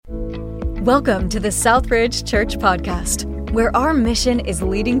Welcome to the Southridge Church Podcast, where our mission is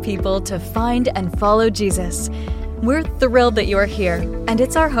leading people to find and follow Jesus. We're thrilled that you're here, and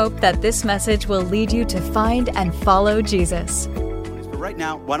it's our hope that this message will lead you to find and follow Jesus. Right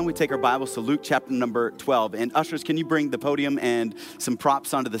now, why don't we take our Bibles to Luke chapter number 12. And ushers, can you bring the podium and some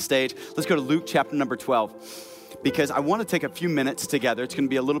props onto the stage? Let's go to Luke chapter number 12. Because I want to take a few minutes together. It's going to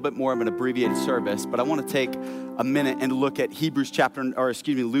be a little bit more of an abbreviated service, but I want to take a minute and look at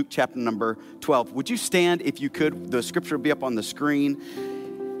Luke chapter number 12. Would you stand if you could? The scripture will be up on the screen.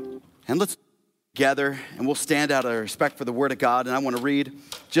 And let's together, and we'll stand out of respect for the word of God. And I want to read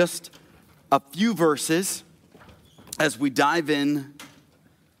just a few verses as we dive in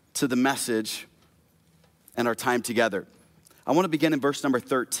to the message and our time together. I want to begin in verse number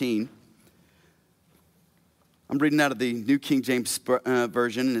 13. I'm reading out of the New King James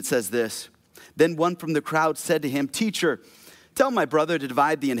Version, and it says this. Then one from the crowd said to him, "Teacher, tell my brother to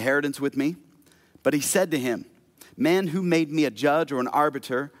divide the inheritance with me." But he said to him, "Man, who made me a judge or an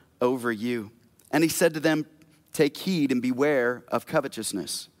arbiter over you?" And he said to them, "Take heed and beware of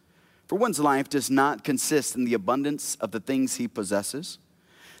covetousness. For one's life does not consist in the abundance of the things he possesses."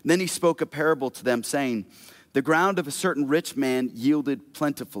 Then he spoke a parable to them, saying, "The ground of a certain rich man yielded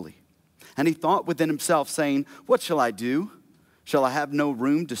plentifully. And he thought within himself, saying, 'What shall I do? Shall I have no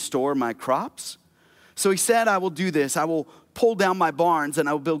room to store my crops?' So he said, 'I will do this. I will pull down my barns, and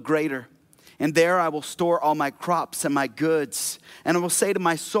I will build greater. And there I will store all my crops and my goods. And I will say to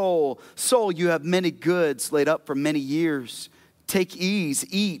my soul, Soul, you have many goods laid up for many years. Take ease,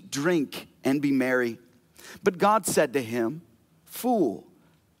 eat, drink, and be merry.' But God said to him, 'Fool,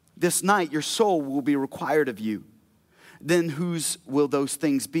 this night your soul will be required of you. Then whose will those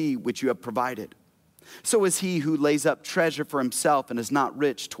things be which you have provided? So is he who lays up treasure for himself and is not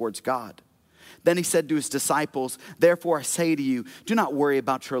rich towards God.' Then he said to his disciples, 'Therefore I say to you, do not worry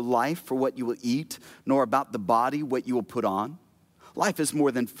about your life for what you will eat, nor about the body what you will put on. Life is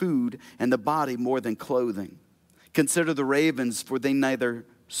more than food, and the body more than clothing. Consider the ravens, for they neither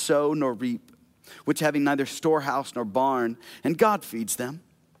sow nor reap, which having neither storehouse nor barn, and God feeds them.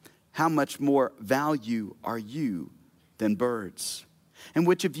 How much more value are you than birds? And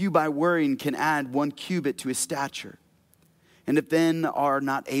which of you by worrying can add 1 cubit to his stature? And if then are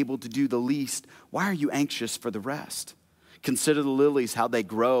not able to do the least, why are you anxious for the rest? Consider the lilies, how they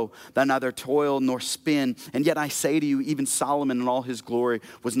grow. They neither toil nor spin. And yet I say to you, even Solomon in all his glory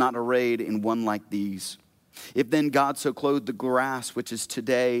was not arrayed in one like these. If then God so clothed the grass, which is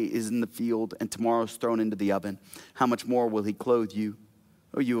today is in the field, and tomorrow is thrown into the oven, how much more will he clothe you,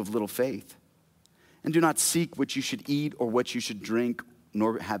 O you of little faith? And do not seek what you should eat or what you should drink,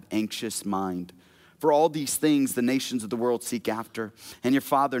 nor have anxious mind. For all these things the nations of the world seek after, and your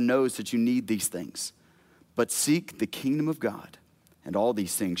Father knows that you need these things. But seek the kingdom of God, and all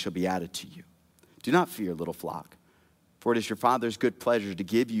these things shall be added to you. Do not fear, little flock, for it is your Father's good pleasure to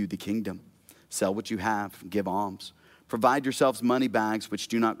give you the kingdom. Sell what you have, and give alms. Provide yourselves money bags which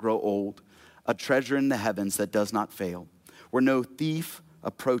do not grow old, a treasure in the heavens that does not fail, where no thief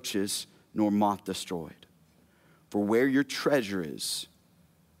approaches nor moth destroyed. For where your treasure is,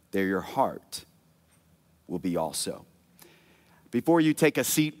 there your heart will be also." Before you take a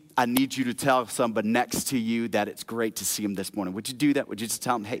seat, I need you to tell somebody next to you that it's great to see them this morning. Would you do that? Would you just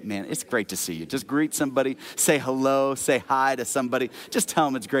tell them, "Hey, man, it's great to see you"? Just greet somebody, say hello, say hi to somebody. Just tell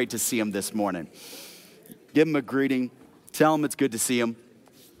them it's great to see them this morning. Give them a greeting. Tell them it's good to see them.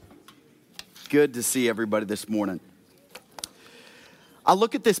 Good to see everybody this morning. I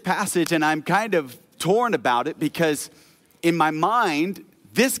look at this passage and I'm kind of torn about it because in my mind,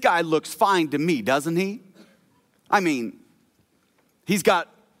 this guy looks fine to me, doesn't he? I mean, he's got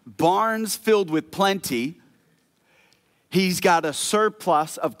barns filled with plenty. He's got a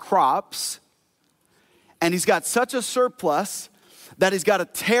surplus of crops. And he's got such a surplus that he's got to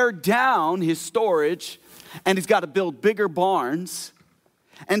tear down his storage and he's got to build bigger barns.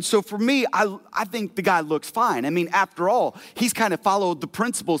 And so for me, I think the guy looks fine. I mean, after all, he's kind of followed the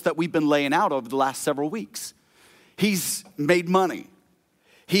principles that we've been laying out over the last several weeks. He's made money.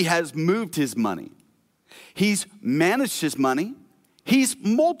 He has moved his money. He's managed his money. He's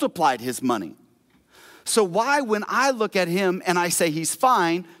multiplied his money. So why, when I look at him and I say he's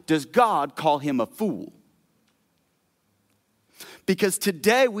fine, does God call him a fool? Because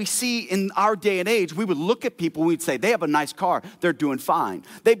today we see in our day and age, we would look at people, we'd say, they have a nice car, they're doing fine.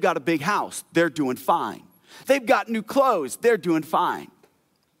 They've got a big house, they're doing fine. They've got new clothes, they're doing fine.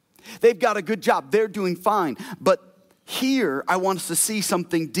 They've got a good job, they're doing fine. But here, I want us to see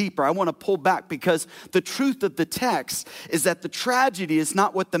something deeper. I want to pull back because the truth of the text is that the tragedy is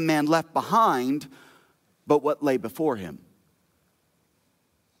not what the man left behind, but what lay before him.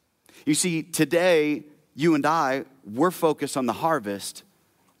 You see, today, you and I, we're focused on the harvest,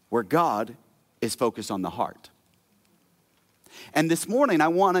 where God is focused on the heart. And this morning, I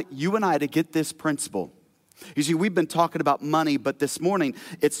want you and I to get this principle. You see, we've been talking about money, but this morning,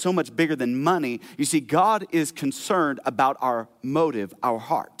 it's so much bigger than money. You see, God is concerned about our motive, our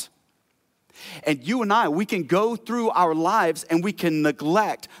heart. And you and I, we can go through our lives and we can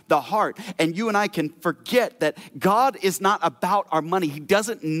neglect the heart. And you and I can forget that God is not about our money. He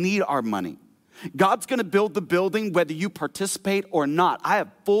doesn't need our money. God's going to build the building whether you participate or not. I have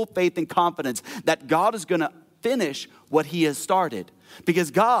full faith and confidence that God is going to finish what he has started,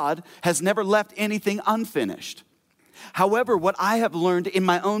 because God has never left anything unfinished. However, what I have learned in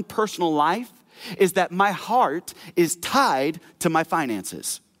my own personal life is that my heart is tied to my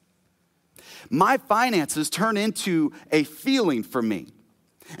finances. My finances turn into a feeling for me.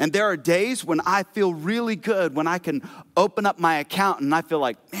 And there are days when I feel really good, when I can open up my account and I feel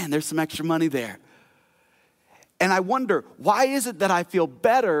like, man, there's some extra money there. And I wonder, why is it that I feel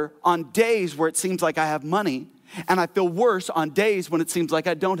better on days where it seems like I have money, and I feel worse on days when it seems like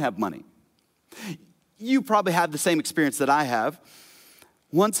I don't have money? You probably have the same experience that I have.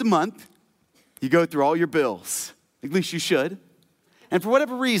 Once a month, you go through all your bills. At least you should. And for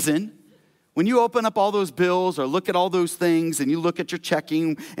whatever reason, when you open up all those bills or look at all those things and you look at your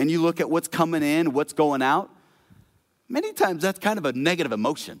checking and you look at what's coming in, what's going out, many times that's kind of a negative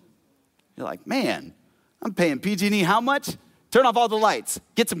emotion. You're like, man, I'm paying PG&E how much? Turn off all the lights.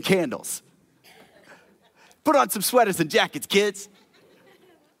 Get some candles. Put on some sweaters and jackets, kids.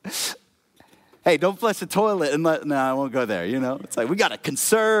 Hey, don't flush the toilet and no, I won't go there, you know. It's like we got to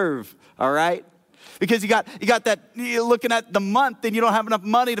conserve, all right? Because you got that, you're looking at the month and you don't have enough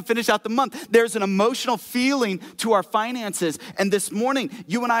money to finish out the month. There's an emotional feeling to our finances. And this morning,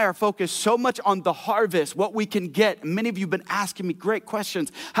 you and I are focused so much on the harvest, what we can get. Many of you have been asking me great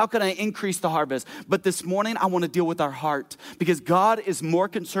questions. How can I increase the harvest? But this morning, I want to deal with our heart, because God is more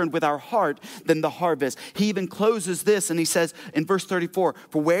concerned with our heart than the harvest. He even closes this and he says in verse 34,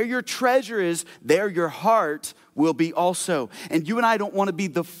 for where your treasure is, there your heart will be also. And you and I don't want to be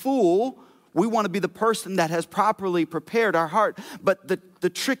the fool. We want to be the person that has properly prepared our heart. But the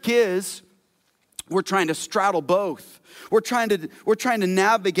trick is, we're trying to straddle both. We're trying to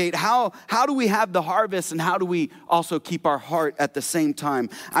navigate how do we have the harvest and how do we also keep our heart at the same time?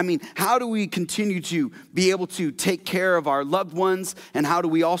 I mean, how do we continue to be able to take care of our loved ones, and how do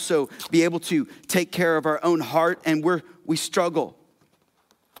we also be able to take care of our own heart? And we struggle.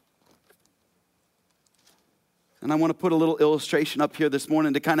 And I want to put a little illustration up here this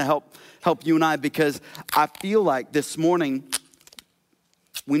morning to kind of help you and I, because I feel like this morning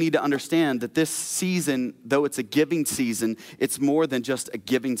we need to understand that this season, though it's a giving season, it's more than just a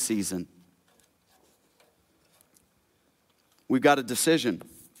giving season. We've got a decision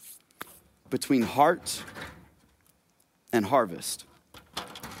between heart and harvest,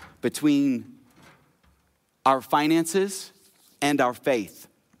 between our finances and our faith,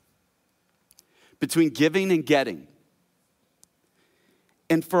 between giving and getting.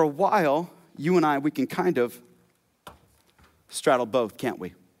 And for a while, you and I, we can kind of straddle both, can't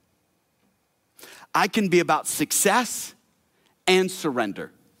we? I can be about success and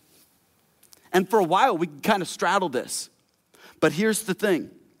surrender. And for a while, we can kind of straddle this. But here's the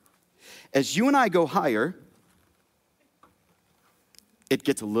thing. As you and I go higher, it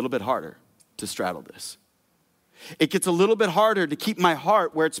gets a little bit harder to straddle this. It gets a little bit harder to keep my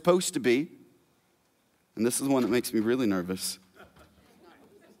heart where it's supposed to be. And this is one that makes me really nervous.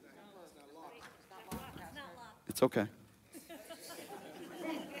 It's okay.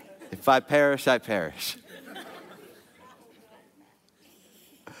 If I perish, I perish.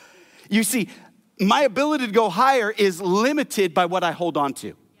 You see, my ability to go higher is limited by what I hold on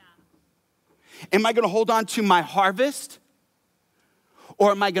to. Am I going to hold on to my harvest?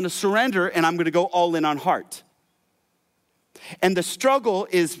 Or am I going to surrender and I'm going to go all in on heart? And the struggle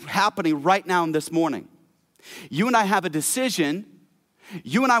is happening right now and this morning. You and I have a decision.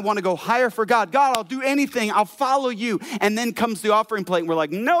 You and I want to go higher for God. God, I'll do anything. I'll follow you. And then comes the offering plate and we're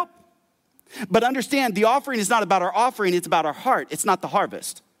like, nope. But understand, the offering is not about our offering. It's about our heart. It's not the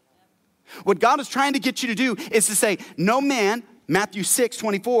harvest. What God is trying to get you to do is to say, no man, Matthew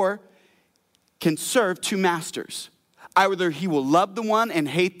 6:24, can serve two masters. Either he will love the one and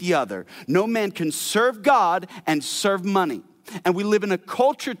hate the other. No man can serve God and serve money. And we live in a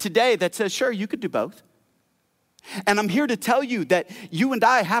culture today that says, sure, you could do both. And I'm here to tell you that you and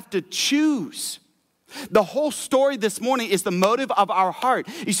I have to choose. The whole story this morning is the motive of our heart.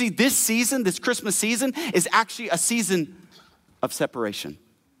 You see, this season, this Christmas season, is actually a season of separation.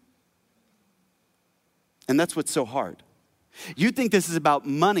 And that's what's so hard. You think this is about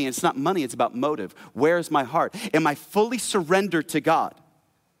money, and it's not money, it's about motive. Where is my heart? Am I fully surrendered to God?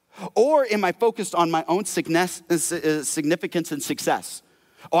 Or am I focused on my own significance and success?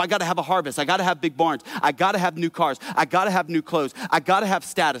 Oh, I gotta have a harvest. I gotta have big barns. I gotta have new cars. I gotta have new clothes. I gotta have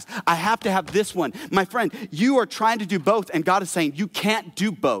status. I have to have this one. My friend, you are trying to do both, and God is saying you can't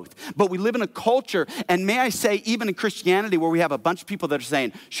do both. But we live in a culture, and may I say, even in Christianity, where we have a bunch of people that are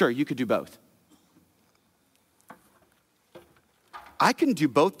saying, sure, you could do both. I can do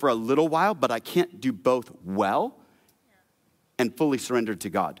both for a little while, but I can't do both well and fully surrendered to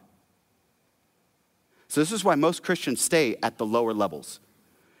God. So this is why most Christians stay at the lower levels.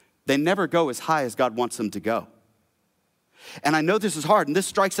 They never go as high as God wants them to go. And I know this is hard, and this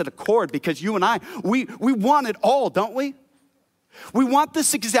strikes at a chord because you and I, we want it all, don't we? We want the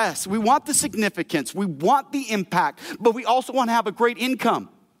success, we want the significance, we want the impact, but we also want to have a great income.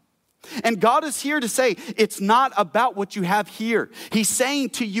 And God is here to say, it's not about what you have here. He's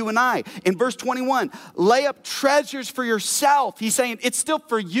saying to you and I, in verse 21, lay up treasures for yourself. He's saying, it's still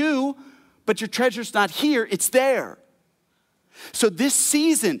for you, but your treasure's not here, it's there. So this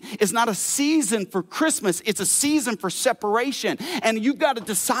season is not a season for Christmas, it's a season for separation. And you've got to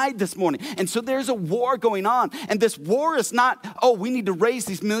decide this morning. And so there's a war going on. And this war is not, oh, we need to raise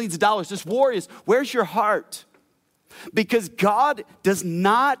these millions of dollars. This war is, where's your heart? Because God does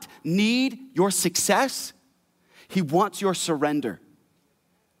not need your success. He wants your surrender.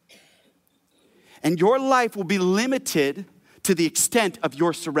 And your life will be limited to the extent of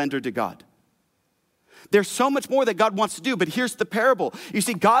your surrender to God. There's so much more that God wants to do, but here's the parable. You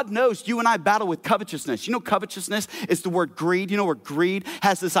see, God knows you and I battle with covetousness. You know, covetousness is the word greed. You know, where greed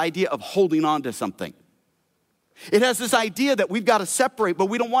has this idea of holding on to something. It has this idea that we've got to separate, but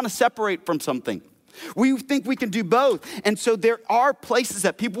we don't want to separate from something. We think we can do both. And so there are places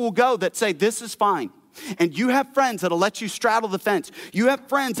that people will go that say, this is fine. And you have friends that'll let you straddle the fence. You have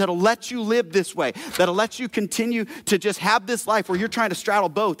friends that'll let you live this way, that'll let you continue to just have this life where you're trying to straddle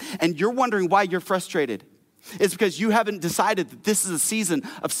both, and you're wondering why you're frustrated. It's because you haven't decided that this is a season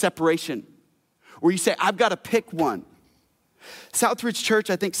of separation, where you say, I've got to pick one. Southridge Church,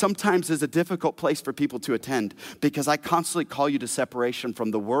 I think, sometimes is a difficult place for people to attend because I constantly call you to separation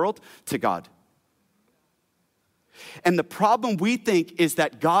from the world to God. And the problem we think is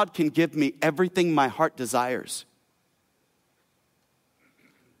that God can give me everything my heart desires.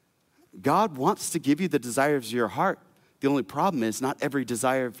 God wants to give you the desires of your heart. The only problem is not every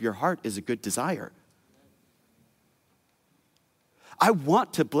desire of your heart is a good desire. I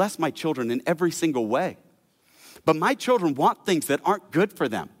want to bless my children in every single way, but my children want things that aren't good for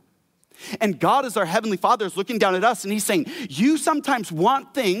them. And God, as our Heavenly Father, is looking down at us and He's saying, you sometimes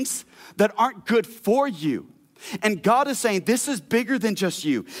want things that aren't good for you. And God is saying, this is bigger than just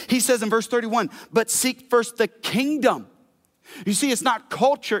you. He says in verse 31, but seek first the kingdom. You see, it's not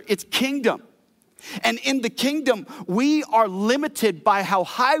culture, it's kingdom. And in the kingdom, we are limited by how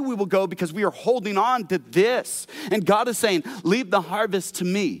high we will go because we are holding on to this. And God is saying, leave the harvest to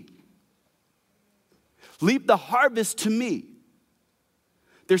me. Leave the harvest to me.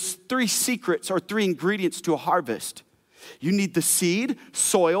 There's 3 secrets or 3 ingredients to a harvest. You need the seed,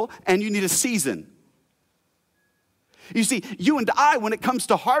 soil, and you need a season. You see, you and I, when it comes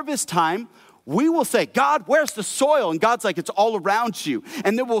to harvest time, we will say, God, where's the soil? And God's like, it's all around you.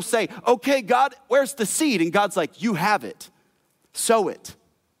 And then we'll say, okay, God, where's the seed? And God's like, you have it. Sow it,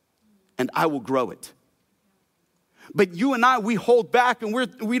 and I will grow it. But you and I, we hold back, and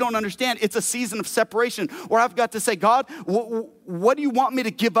we don't understand. It's a season of separation where I've got to say, God, what do you want me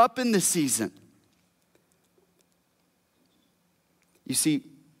to give up in this season? You see,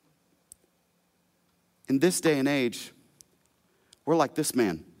 in this day and age, we're like this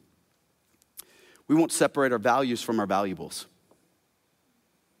man. We won't separate our values from our valuables.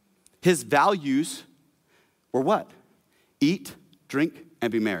 His values were what? Eat, drink,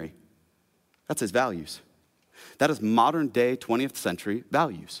 and be merry. That's his values. That is modern day 20th century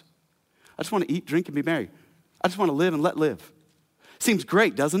values. I just want to eat, drink, and be merry. I just want to live and let live. Seems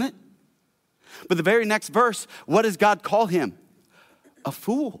great, doesn't it? But the very next verse, what does God call him? A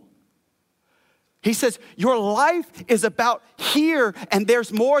fool. He says, your life is about here, and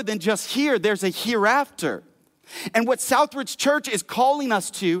there's more than just here. There's a hereafter. And what Southridge Church is calling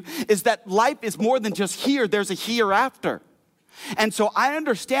us to is that life is more than just here. There's a hereafter. And so I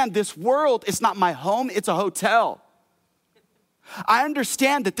understand this world is not my home. It's a hotel. I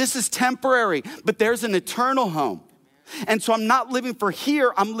understand that this is temporary, but there's an eternal home. And so I'm not living for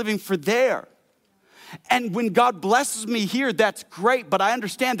here. I'm living for there. And when God blesses me here, that's great, but I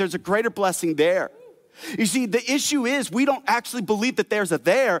understand there's a greater blessing there. You see, the issue is we don't actually believe that there's a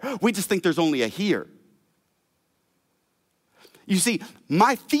there. We just think there's only a here. You see,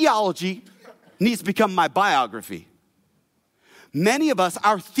 my theology needs to become my biography. Many of us,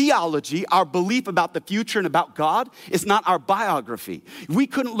 our theology, our belief about the future and about God is not our biography. We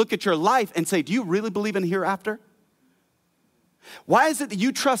couldn't look at your life and say, do you really believe in hereafter? Why is it that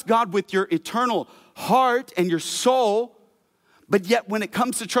you trust God with your eternal heart and your soul, but yet when it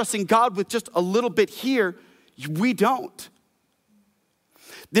comes to trusting God with just a little bit here, we don't?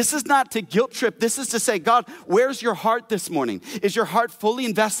 This is not to guilt trip. This is to say, God, where's your heart this morning? Is your heart fully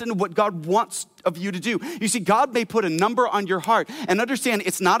invested in what God wants of you to do? You see, God may put a number on your heart. And understand,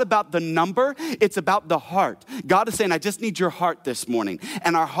 it's not about the number, it's about the heart. God is saying, I just need your heart this morning.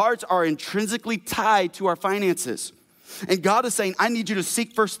 And our hearts are intrinsically tied to our finances. And God is saying, I need you to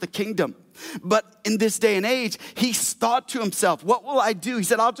seek first the kingdom. But in this day and age, he thought to himself, what will I do? He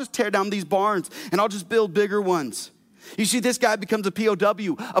said, I'll just tear down these barns and I'll just build bigger ones. You see, this guy becomes a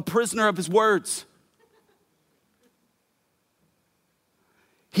POW, a prisoner of his words.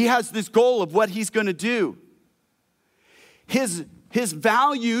 He has this goal of what he's going to do. His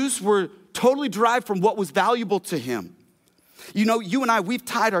values were totally derived from what was valuable to him. You know, you and I, we've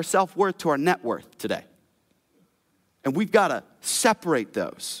tied our self-worth to our net worth today. And we've got to separate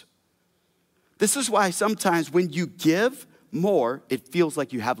those. This is why sometimes when you give more, it feels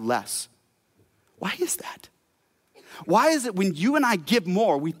like you have less. Why is that? Why is it when you and I give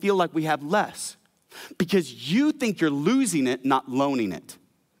more, we feel like we have less? Because you think you're losing it, not loaning it.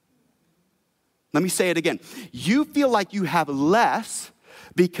 Let me say it again. You feel like you have less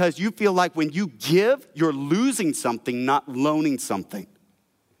because you feel like when you give, you're losing something, not loaning something.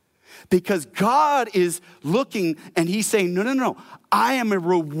 Because God is looking and he's saying, no. I am a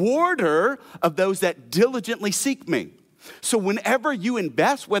rewarder of those that diligently seek me. So whenever you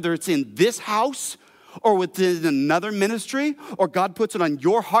invest, whether it's in this house or within another ministry, or God puts it on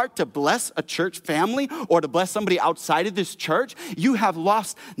your heart to bless a church family or to bless somebody outside of this church, you have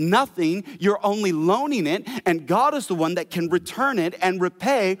lost nothing. You're only loaning it, and God is the one that can return it and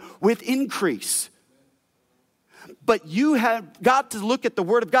repay with increase. But you have got to look at the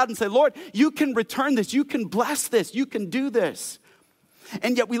word of God and say, Lord, you can return this. You can bless this. You can do this.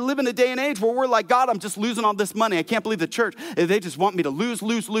 And yet we live in a day and age where we're like, God, I'm just losing all this money. I can't believe the church. They just want me to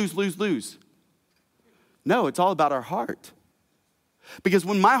lose. No, it's all about our heart. Because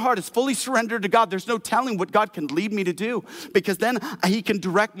when my heart is fully surrendered to God, there's no telling what God can lead me to do. Because then he can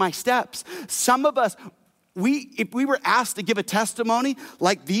direct my steps. Some of us, if we were asked to give a testimony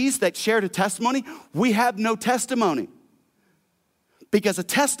like these that shared a testimony, we have no testimony. Because a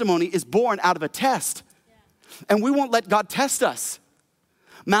testimony is born out of a test. And we won't let God test us.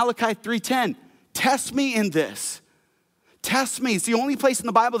 Malachi 3:10, test me in this. Test me. It's the only place in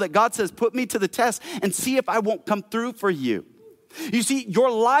the Bible that God says, put me to the test and see if I won't come through for you. You see,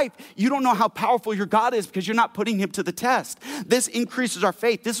 your life, you don't know how powerful your God is because you're not putting him to the test. This increases our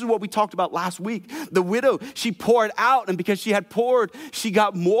faith. This is what we talked about last week. The widow, she poured out, and because she had poured, she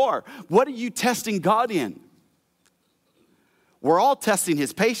got more. What are you testing God in? We're all testing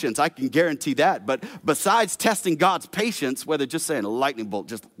his patience, I can guarantee that. But besides testing God's patience, whether just saying a lightning bolt,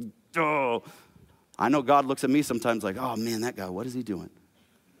 just, oh, I know God looks at me sometimes like, oh man, that guy, what is he doing?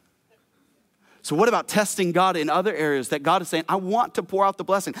 So what about testing God in other areas that God is saying, I want to pour out the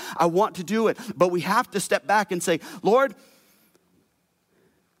blessing. I want to do it. But we have to step back and say, Lord,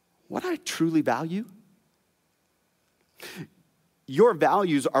 what I truly value? Your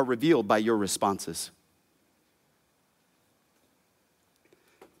values are revealed by your responses.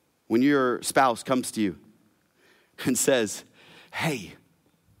 When your spouse comes to you and says, hey,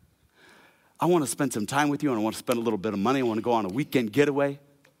 I want to spend some time with you and I want to spend a little bit of money. I want to go on a weekend getaway. And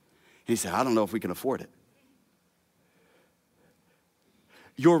he said, I don't know if we can afford it.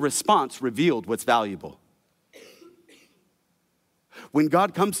 Your response revealed what's valuable. When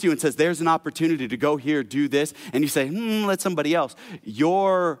God comes to you and says, there's an opportunity to go here, do this, and you say, let somebody else.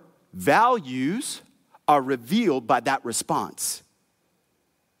 Your values are revealed by that response.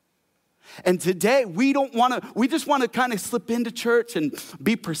 And today, we just want to kind of slip into church and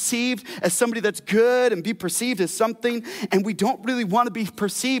be perceived as somebody that's good and be perceived as something, and we don't really want to be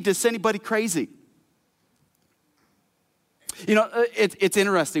perceived as anybody crazy. You know, it's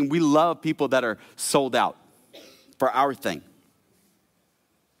interesting. We love people that are sold out for our thing.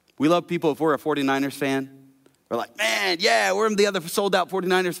 We love people, if we're a 49ers fan, we're like, man, yeah, we're the other sold out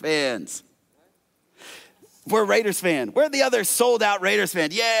 49ers fans. We're a Raiders fan. We're the other sold out Raiders fan.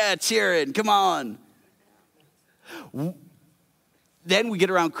 Yeah, cheering. Come on. Then we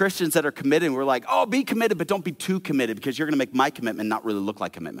get around Christians that are committed and we're like, oh, be committed, but don't be too committed because you're going to make my commitment not really look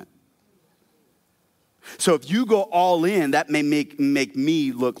like commitment. So if you go all in, that may make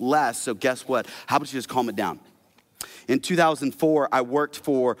me look less. So guess what? How about you just calm it down? In 2004, I worked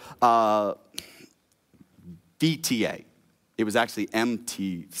for DTA. It was actually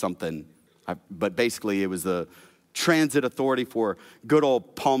MT something, but basically it was the transit authority for good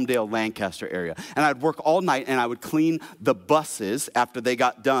old Palmdale, Lancaster area. And I'd work all night and I would clean the buses after they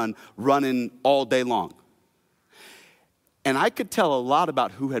got done running all day long. And I could tell a lot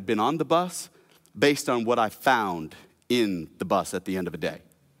about who had been on the bus based on what I found in the bus at the end of a day.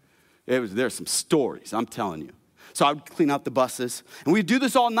 There's some stories, I'm telling you. So I would clean out the buses, and we'd do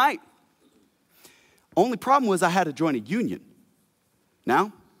this all night. Only problem was I had to join a union.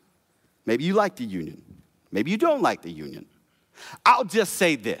 Now, maybe you like the union. Maybe you don't like the union. I'll just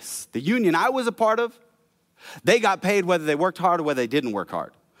say this. The union I was a part of, they got paid whether they worked hard or whether they didn't work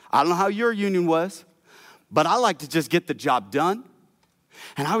hard. I don't know how your union was, but I like to just get the job done.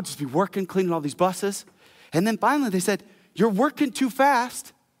 And I would just be working, cleaning all these buses. And then finally they said, you're working too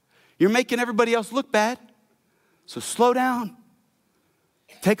fast. You're making everybody else look bad. So slow down.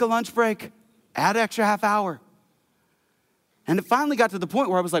 Take a lunch break. Add an extra half hour. And it finally got to the point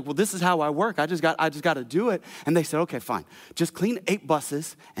where I was like, well, this is how I work. I just got to do it. And they said, okay, fine. Just clean 8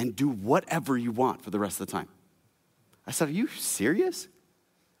 buses and do whatever you want for the rest of the time. I said, are you serious?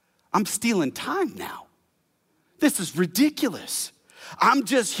 I'm stealing time now. This is ridiculous. I'm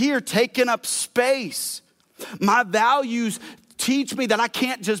just here taking up space. My values teach me that I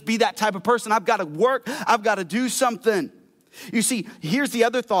can't just be that type of person. I've got to work. I've got to do something. You see, here's the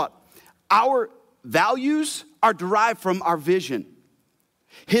other thought. Our values are derived from our vision.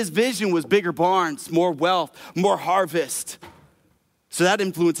 His vision was bigger barns, more wealth, more harvest. So that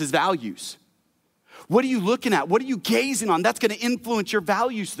influences values. What are you looking at? What are you gazing on? That's going to influence your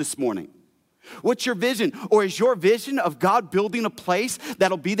values this morning. What's your vision? Or is your vision of God building a place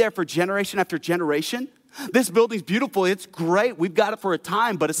that'll be there for generation after generation? This building's beautiful. It's great. We've got it for a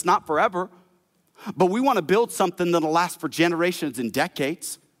time, but it's not forever. But we want to build something that'll last for generations and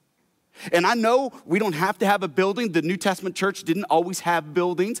decades. And I know we don't have to have a building. The New Testament church didn't always have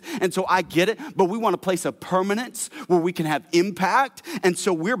buildings. And so I get it. But we want a place of permanence where we can have impact. And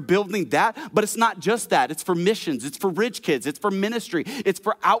so we're building that. But it's not just that. It's for missions. It's for rich kids. It's for ministry. It's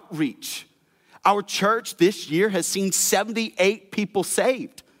for outreach. Our church this year has seen 78 people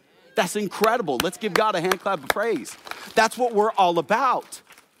saved. That's incredible. Let's give God a hand clap of praise. That's what we're all about.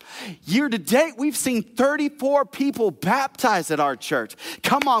 Year to date, we've seen 34 people baptized at our church.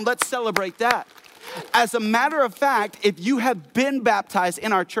 Come on, let's celebrate that. As a matter of fact, if you have been baptized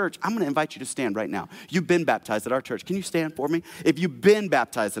in our church, I'm going to invite you to stand right now. You've been baptized at our church. Can you stand for me? If you've been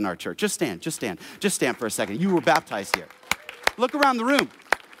baptized in our church, just stand for a second. You were baptized here. Look around the room.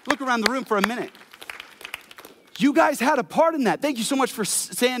 Look around the room for a minute. You guys had a part in that. Thank you so much for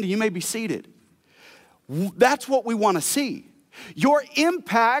standing. You may be seated. That's what we want to see. Your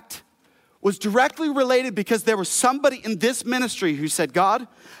impact was directly related because there was somebody in this ministry who said, God,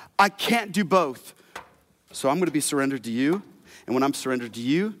 I can't do both. So I'm going to be surrendered to you. And when I'm surrendered to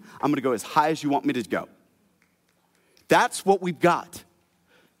you, I'm going to go as high as you want me to go. That's what we've got.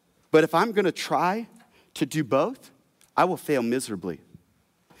 But if I'm going to try to do both, I will fail miserably.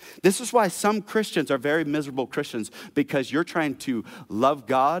 This is why some Christians are very miserable Christians, because you're trying to love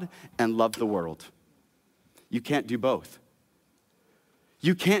God and love the world. You can't do both.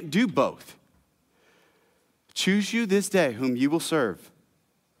 You can't do both. Choose you this day whom you will serve.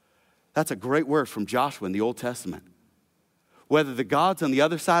 That's a great word from Joshua in the Old Testament. Whether the gods on the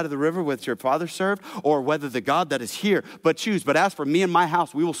other side of the river which your father served, or whether the God that is here, but choose. But as for me and my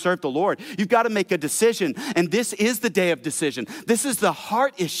house, we will serve the Lord. You've got to make a decision, and this is the day of decision. This is the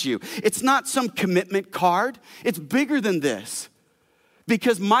heart issue. It's not some commitment card. It's bigger than this.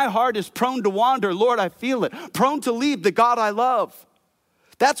 Because my heart is prone to wander. Lord, I feel it. Prone to leave the God I love.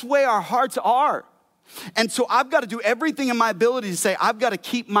 That's where our hearts are. And so I've got to do everything in my ability to say, I've got to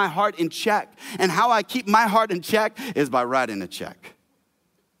keep my heart in check. And how I keep my heart in check is by writing a check.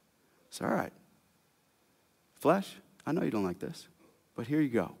 It's all right. Flesh, I know you don't like this, but here you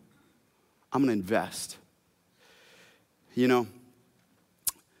go. I'm going to invest. You know,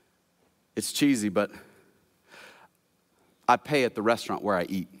 it's cheesy, but I pay at the restaurant where I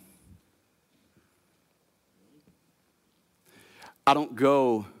eat. I don't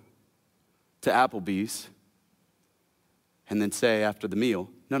go to Applebee's and then say after the meal,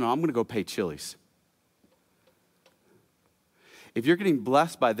 no, I'm going to go pay Chili's. If you're getting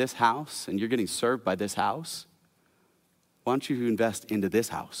blessed by this house and you're getting served by this house, why don't you invest into this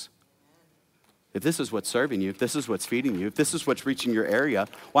house? If this is what's serving you, if this is what's feeding you, if this is what's reaching your area,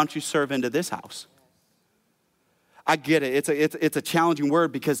 why don't you serve into this house? I get it. It's a challenging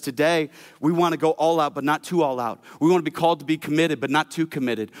word because today we want to go all out, but not too all out. We want to be called to be committed, but not too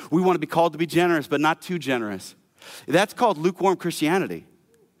committed. We want to be called to be generous, but not too generous. That's called lukewarm Christianity.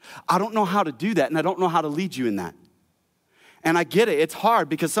 I don't know how to do that, and I don't know how to lead you in that. And I get it. It's hard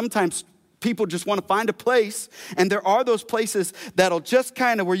because sometimes people just want to find a place, and there are those places that'll just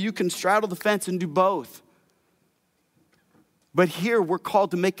kind of where you can straddle the fence and do both. But here we're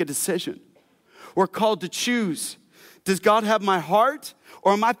called to make a decision. We're called to choose. Does God have my heart,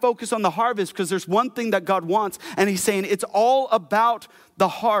 or am I focused on the harvest? Because there's one thing that God wants, and he's saying it's all about the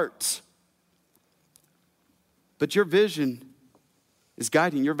heart. But your vision is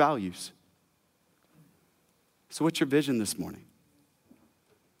guiding your values. So what's your vision this morning?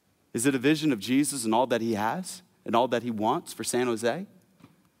 Is it a vision of Jesus and all that he has and all that he wants for San Jose?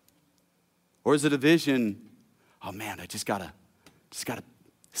 Or is it a vision, oh man, I just gotta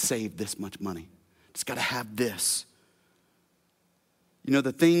save this much money. Just gotta have this. You know,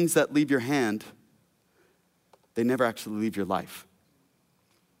 the things that leave your hand, they never actually leave your life.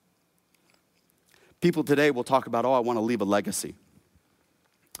 People today will talk about, I want to leave a legacy.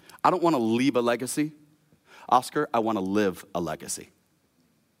 I don't want to leave a legacy. Oscar, I want to live a legacy.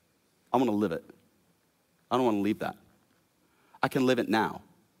 I want to live it. I don't want to leave that. I can live it now.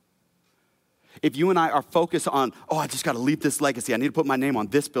 If you and I are focused on, I just got to leave this legacy. I need to put my name on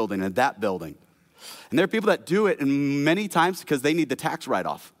this building and that building. And there are people that do it, and many times because they need the tax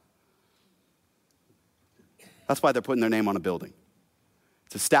write-off. That's why they're putting their name on a building.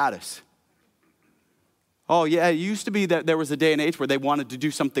 It's a status. Oh yeah, it used to be that there was a day and age where they wanted to do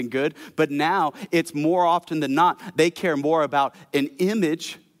something good, but now it's more often than not, they care more about an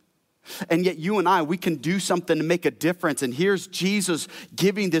image. And yet you and I, we can do something to make a difference. And here's Jesus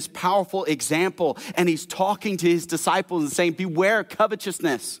giving this powerful example, and he's talking to his disciples and saying, beware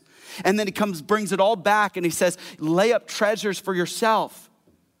covetousness. And then he brings it all back, and he says, lay up treasures for yourself.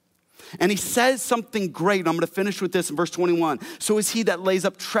 And he says something great. I'm going to finish with this in verse 21. So is he that lays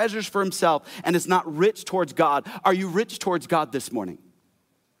up treasures for himself and is not rich towards God. Are you rich towards God this morning?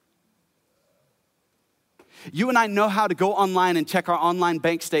 You and I know how to go online and check our online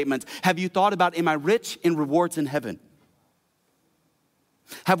bank statements. Have you thought about, am I rich in rewards in heaven?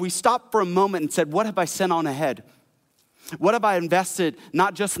 Have we stopped for a moment and said, what have I sent on ahead? What have I invested,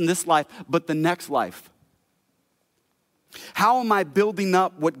 not just in this life, but the next life? How am I building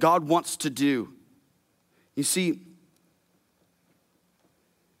up what God wants to do? You see,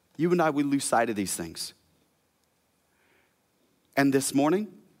 you and I, we lose sight of these things. And this morning,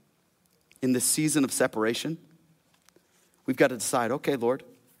 in this season of separation, we've got to decide, okay, Lord,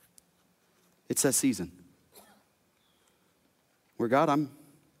 it's that season. Where God,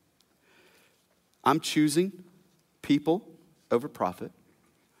 I'm choosing people over profit.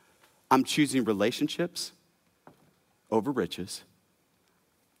 I'm choosing relationships over riches.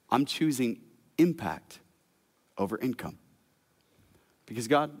 I'm choosing impact over income. Because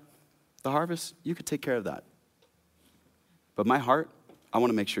God, the harvest, you could take care of that. But my heart, I want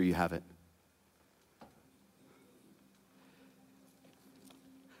to make sure you have it.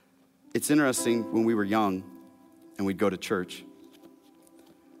 It's interesting, when we were young and we'd go to church,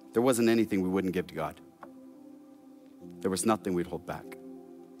 there wasn't anything we wouldn't give to God. There was nothing we'd hold back.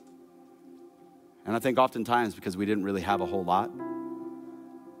 And I think oftentimes because we didn't really have a whole lot,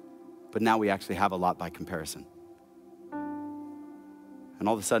 but now we actually have a lot by comparison. And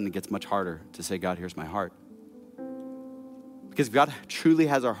all of a sudden it gets much harder to say, God, here's my heart. Because if God truly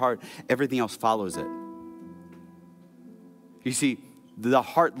has our heart, everything else follows it. You see, the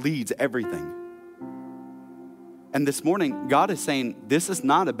heart leads everything. And this morning, God is saying, this is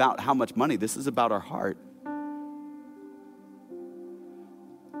not about how much money, this is about our heart.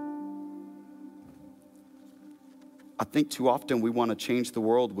 I think too often we want to change the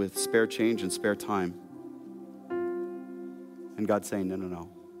world with spare change and spare time. And God's saying, no.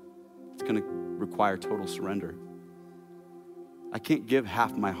 It's going to require total surrender. I can't give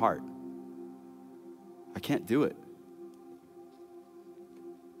half my heart. I can't do it.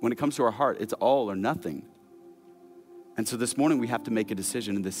 When it comes to our heart, it's all or nothing. And so this morning we have to make a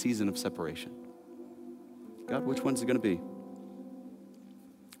decision in this season of separation. God, which one's it going to be?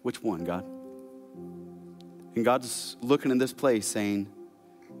 Which one, God? And God's looking in this place saying,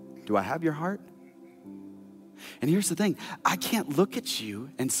 do I have your heart? And here's the thing. I can't look at you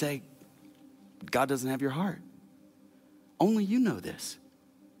and say, God doesn't have your heart. Only you know this.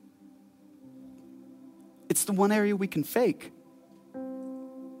 It's the one area we can fake.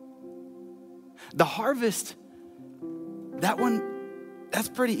 The harvest, that one, that's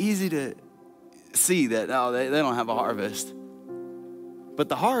pretty easy to see that, they don't have a harvest. But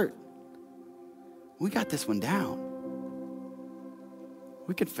the heart, we got this one down.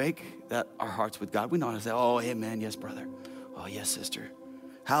 We could fake that our hearts with God. We know how to say, oh, amen, yes, brother. Oh, yes, sister.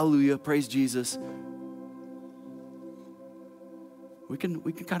 Hallelujah, praise Jesus. we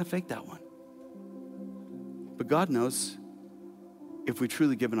can kind of fake that one. But God knows if we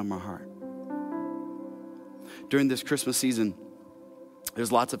truly given him our heart. During this Christmas season,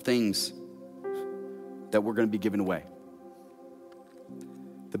 there's lots of things that we're going to be giving away.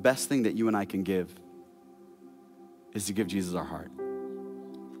 The best thing that you and I can give is to give Jesus our heart.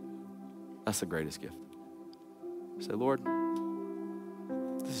 That's the greatest gift. Say, Lord,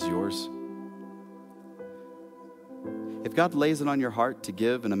 this is yours. If God lays it on your heart to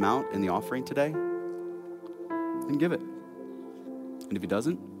give an amount in the offering today, then give it. And if he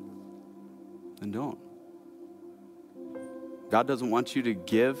doesn't, then don't. God doesn't want you to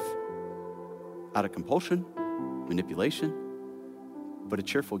give out of compulsion, manipulation, but a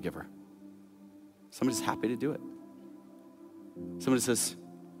cheerful giver. Somebody's happy to do it. Somebody says,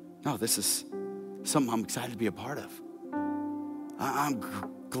 no, this is something I'm excited to be a part of. I'm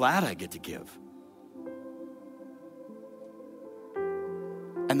glad I get to give.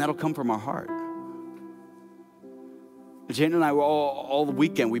 And that'll come from our heart. Jane and I were all the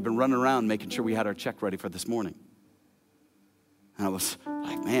weekend, we've been running around making sure we had our check ready for this morning. And I was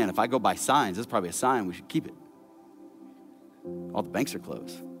like, man, if I go by signs, this is probably a sign we should keep it. All the banks are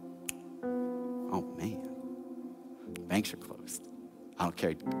closed. Oh, man. Banks are closed. I don't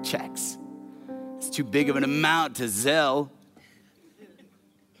carry checks. It's too big of an amount to Zelle.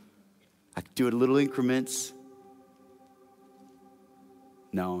 I could do it in little increments.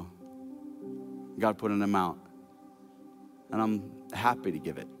 No. God put an amount. And I'm happy to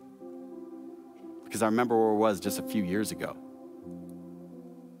give it. Because I remember where I was just a few years ago.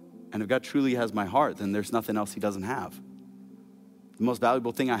 And if God truly has my heart, then there's nothing else he doesn't have. The most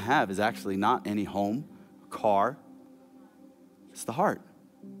valuable thing I have is actually not any home, car. It's the heart.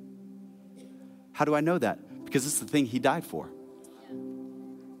 How do I know that? Because it's the thing he died for.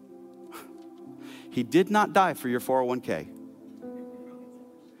 He did not die for your 401k.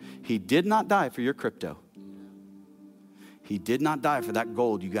 He did not die for your crypto. He did not die for that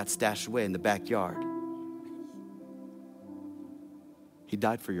gold you got stashed away in the backyard. He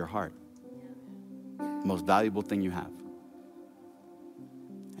died for your heart. The most valuable thing you have.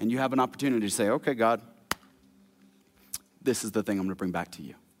 And you have an opportunity to say, okay, God, this is the thing I'm going to bring back to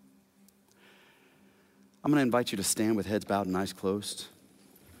you. I'm going to invite you to stand with heads bowed and eyes closed.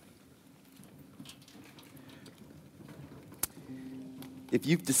 If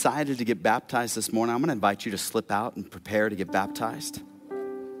you've decided to get baptized this morning, I'm going to invite you to slip out and prepare to get baptized.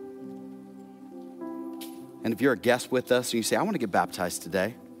 And if you're a guest with us and you say, I want to get baptized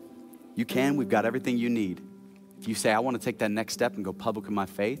today, you can. We've got everything you need. If you say, I want to take that next step and go public in my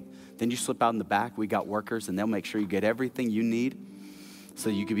faith, then you slip out in the back. We got workers, and they'll make sure you get everything you need so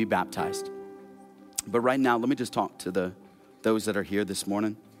you can be baptized. But right now, let me just talk to those that are here this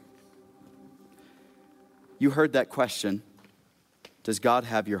morning. You heard that question, does God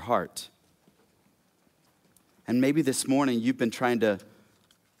have your heart? And maybe this morning you've been trying to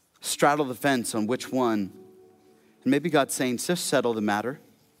straddle the fence on which one. And maybe God's saying, just settle the matter.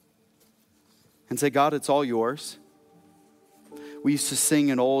 And say, God, it's all yours. We used to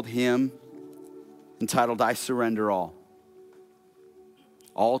sing an old hymn entitled, I Surrender All.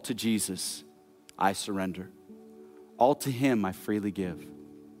 All to Jesus, I surrender. All to him I freely give.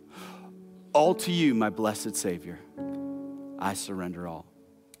 All to you, my blessed Savior, I surrender all.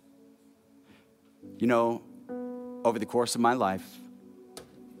 You know, over the course of my life,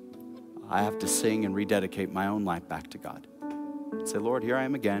 I have to sing and rededicate my own life back to God. Say, Lord, here I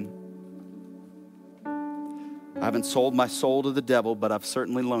am again. I haven't sold my soul to the devil, but I've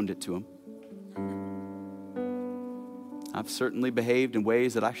certainly loaned it to him. I've certainly behaved in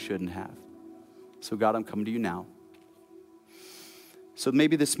ways that I shouldn't have. So God, I'm coming to you now. So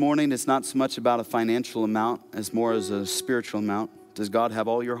maybe this morning it's not so much about a financial amount as more as a spiritual amount. Does God have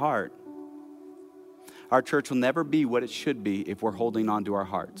all your heart? Our church will never be what it should be if we're holding on to our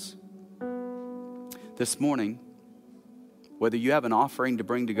hearts. This morning, whether you have an offering to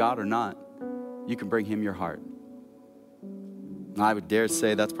bring to God or not, you can bring him your heart. And I would dare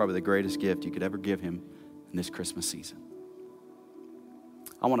say that's probably the greatest gift you could ever give him in this Christmas season.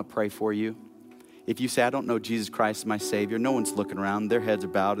 I want to pray for you. If you say, I don't know Jesus Christ as my Savior, no one's looking around, their heads are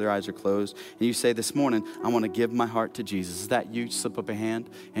bowed, their eyes are closed, and you say this morning, I want to give my heart to Jesus. Is that you? Slip up a hand.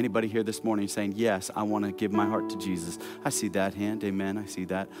 Anybody here this morning saying, yes, I want to give my heart to Jesus? I see that hand. Amen. I see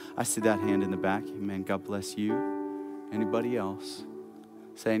that. I see that hand in the back. Amen. God bless you. Anybody else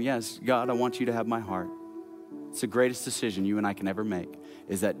saying, yes, God, I want you to have my heart. It's the greatest decision you and I can ever make,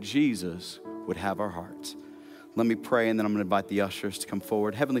 is that Jesus would have our hearts. Let me pray, and then I'm going to invite the ushers to come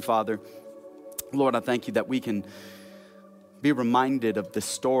forward. Heavenly Father, Lord, I thank you that we can be reminded of this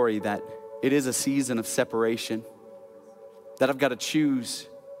story, that it is a season of separation, that I've got to choose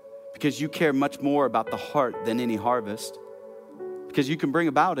because you care much more about the heart than any harvest, because you can bring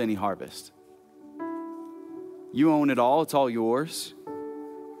about any harvest. You own it all. It's all yours.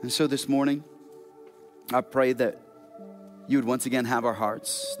 And so this morning, I pray that you would once again have our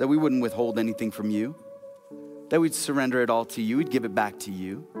hearts, that we wouldn't withhold anything from you, that we'd surrender it all to you, we'd give it back to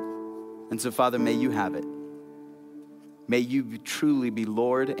you. And so, Father, may you have it. May you truly be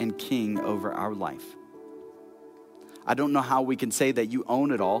Lord and King over our life. I don't know how we can say that you own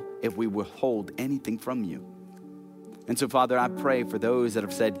it all if we withhold anything from you. And so, Father, I pray for those that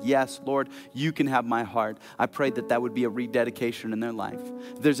have said, yes, Lord, you can have my heart. I pray that that would be a rededication in their life.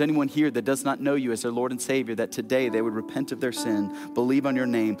 If there's anyone here that does not know you as their Lord and Savior, that today they would repent of their sin, believe on your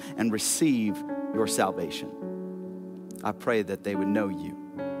name, and receive your salvation. I pray that they would know you.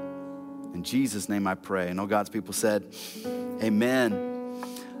 In Jesus' name I pray. And all God's people said, amen.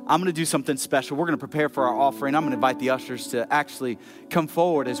 I'm going to do something special. We're going to prepare for our offering. I'm going to invite the ushers to actually come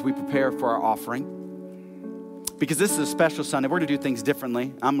forward as we prepare for our offering. Because this is a special Sunday. We're going to do things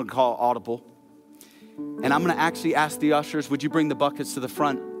differently. I'm going to call audible. And I'm going to actually ask the ushers, would you bring the buckets to the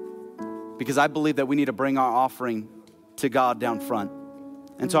front? Because I believe that we need to bring our offering to God down front.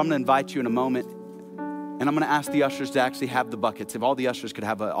 And so I'm going to invite you in a moment. And I'm going to ask the ushers to actually have the buckets. If all the ushers could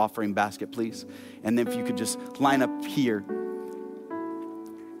have an offering basket, please. And then if you could just line up here.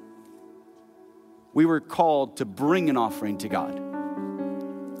 We were called to bring an offering to God.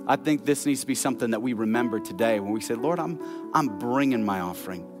 I think this needs to be something that we remember today when we say, Lord, I'm bringing my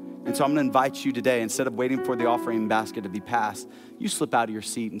offering. And so I'm going to invite you today, instead of waiting for the offering basket to be passed, you slip out of your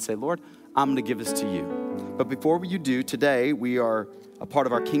seat and say, Lord, I'm going to give this to you. But before you do, today we are a part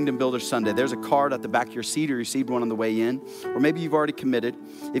of our Kingdom Builder Sunday. There's a card at the back of your seat, or you received one on the way in, or maybe you've already committed.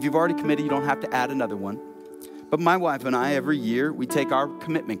 If you've already committed, you don't have to add another one. But my wife and I, every year, we take our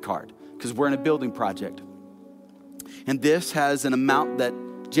commitment card because we're in a building project. And this has an amount that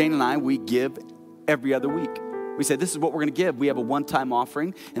Jane and I, we give every other week. We say, this is what we're going to give. We have a one-time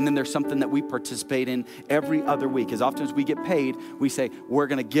offering, and then there's something that we participate in every other week. As often as we get paid, we say, we're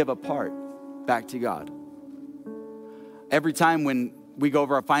going to give a part back to God. Every time when we go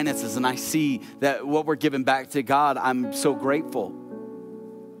over our finances and I see that what we're giving back to God, I'm so grateful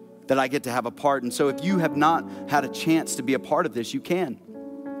that I get to have a part. And so if you have not had a chance to be a part of this, you can.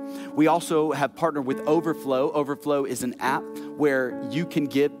 We also have partnered with Overflow. Overflow is an app where you can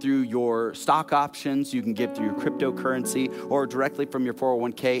give through your stock options, you can give through your cryptocurrency, or directly from your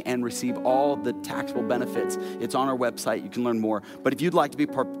 401k and receive all the taxable benefits. It's on our website. You can learn more. But if you'd like to be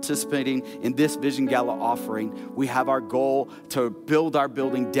participating in this Vision Gala offering, we have our goal to build our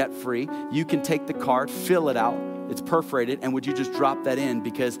building debt-free. You can take the card, fill it out. It's perforated, and would you just drop that in?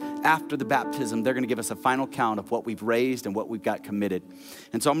 Because after the baptism, they're going to give us a final count of what we've raised and what we've got committed.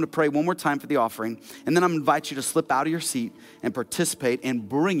 And so I'm going to pray one more time for the offering, and then I'm going to invite you to slip out of your seat and participate in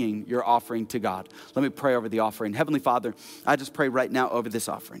bringing your offering to God. Let me pray over the offering. Heavenly Father, I just pray right now over this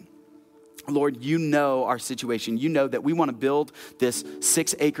offering. Lord, you know our situation. You know that we want to build this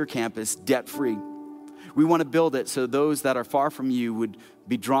 6-acre campus debt-free. We want to build it so those that are far from you would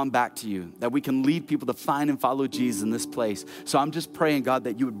be drawn back to you, that we can lead people to find and follow Jesus in this place. So I'm just praying, God,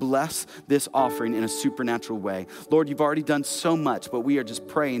 that you would bless this offering in a supernatural way. Lord, you've already done so much, but we are just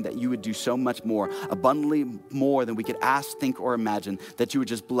praying that you would do so much more, abundantly more than we could ask, think, or imagine, that you would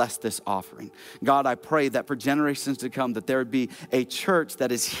just bless this offering. God, I pray that for generations to come, that there would be a church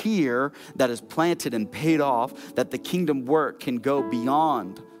that is here, that is planted and paid off, that the kingdom work can go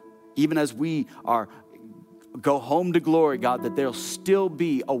beyond, even as we are go home to glory, God, that there'll still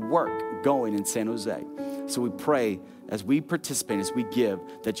be a work going in San Jose. So we pray as we participate, as we give,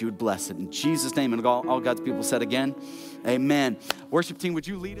 that you would bless it. In Jesus' name, and all God's people said again, amen. Worship team, would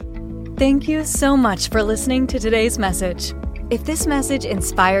you lead it? Thank you so much for listening to today's message. If this message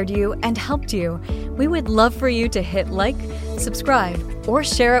inspired you and helped you, we would love for you to hit like, subscribe, or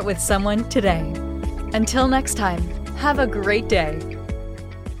share it with someone today. Until next time, have a great day.